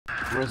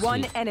Res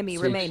One me. enemy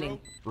Sage, remaining.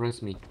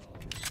 Res me.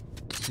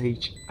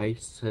 Sage, I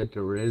said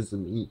res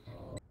me.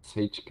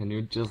 Sage, can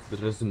you just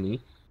res me?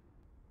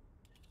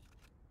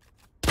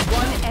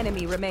 One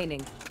enemy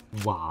remaining.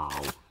 Wow.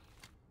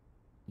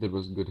 That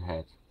was good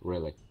head,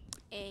 really.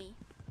 A.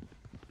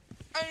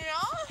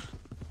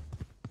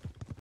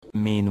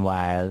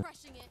 Meanwhile.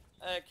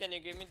 Can you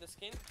give me the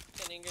skin?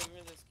 Can you give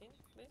me the skin,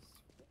 please?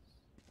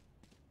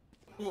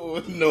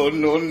 Oh, no.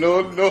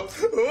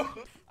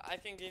 I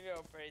can give you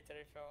operator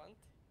if you want.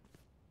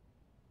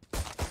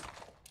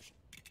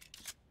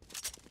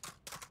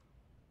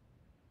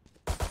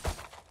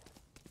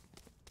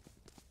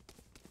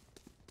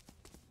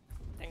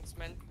 Thanks,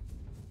 man.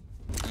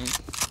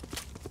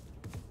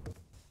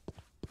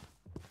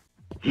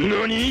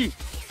 NANI?!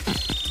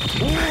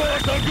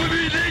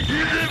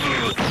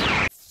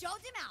 Show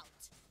them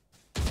out.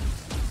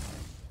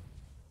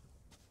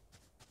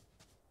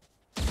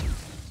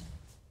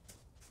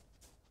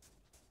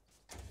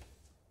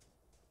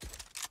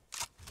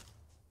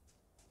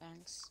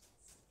 Thanks.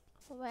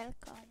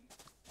 Welcome.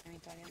 I'm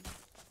Italian.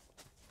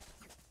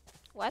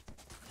 What?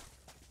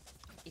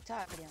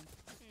 Italian.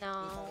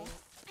 No.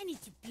 I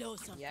need to blow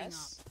something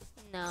Yes. up.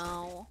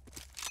 No.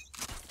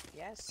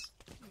 Yes.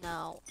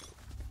 No.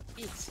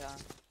 Pizza.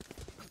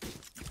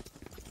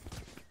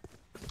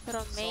 Sono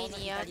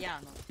Romania.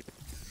 italiano.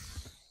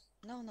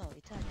 No,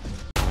 Italian.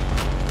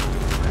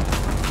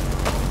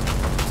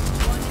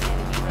 One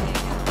enemy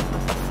remaining.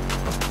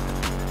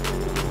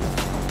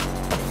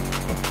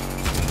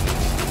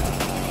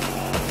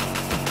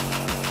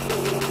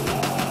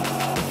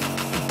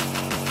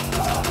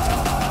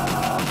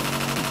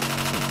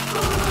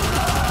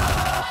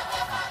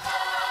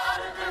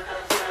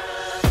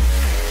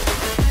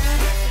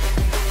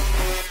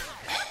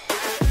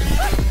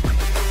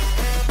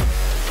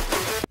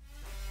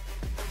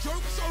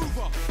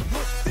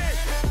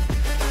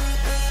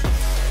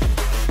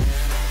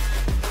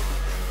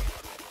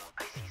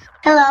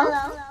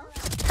 Hello.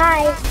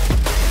 Hi.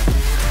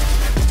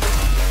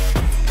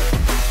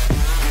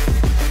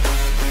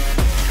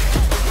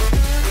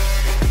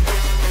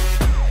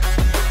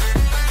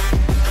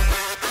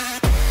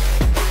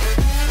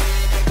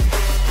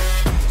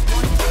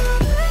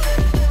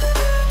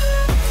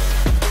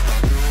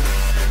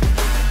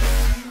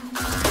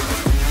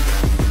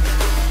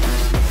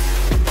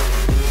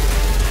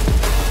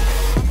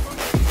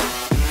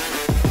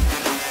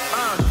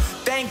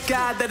 Thank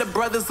God that the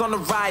brothers on the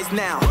rise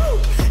now.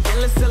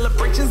 Endless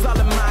celebrations all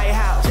in my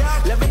house.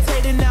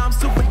 Levitating now, I'm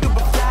super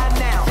duper fly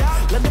now.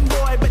 London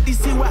boy, but they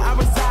see where I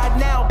reside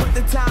now. Put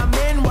the time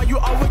in while you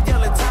always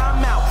yelling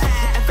time out.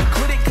 And for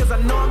quit it, cause I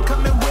know I'm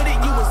coming with it.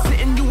 You were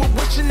sitting, you were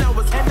wishing I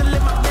was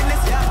handling my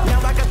business. Now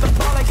I got the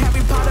ball like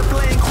Harry Potter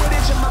playing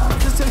Quidditch. And my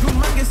brothers are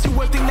humongous, you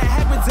would think that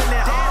happens in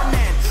it. Oh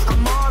man,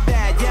 I'm all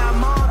that, yeah,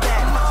 I'm all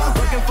that.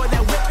 Working for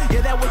that whip,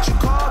 yeah, that what you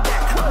call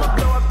that. I'ma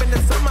blow up in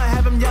the summer,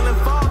 have them yelling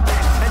fall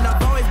back. And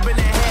I've always been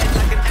ahead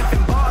like an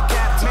effing ball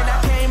cap. Man, I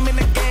came in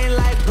the game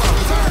like whoa.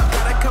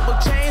 Got a couple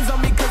chains on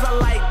me cause I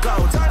like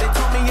gold. They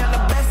told me I'm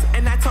the best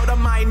and I told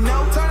them I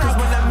know. Cause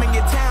when I'm in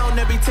your town,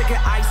 every ticket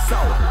I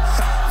sold.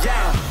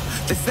 Yeah,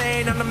 they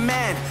saying I'm the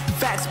man.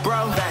 Facts,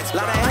 bro.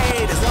 Lot of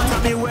haters,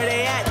 tell me where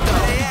they at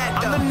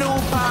though. I'm the new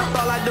pop,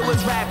 all I do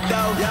is rap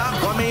though.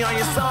 Want me on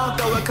your song,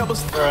 throw a couple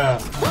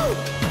Woo!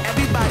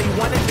 Everybody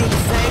wanna do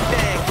the same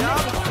thing.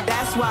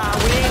 That's why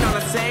we ain't on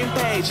the same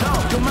page.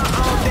 Do my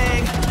own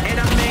thing and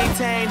I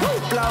maintain.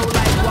 Flow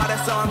like water,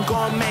 so I'm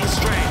going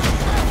mainstream.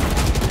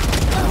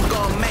 I'm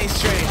going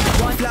mainstream.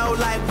 Flow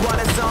like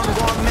water, so I'm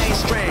going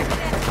mainstream.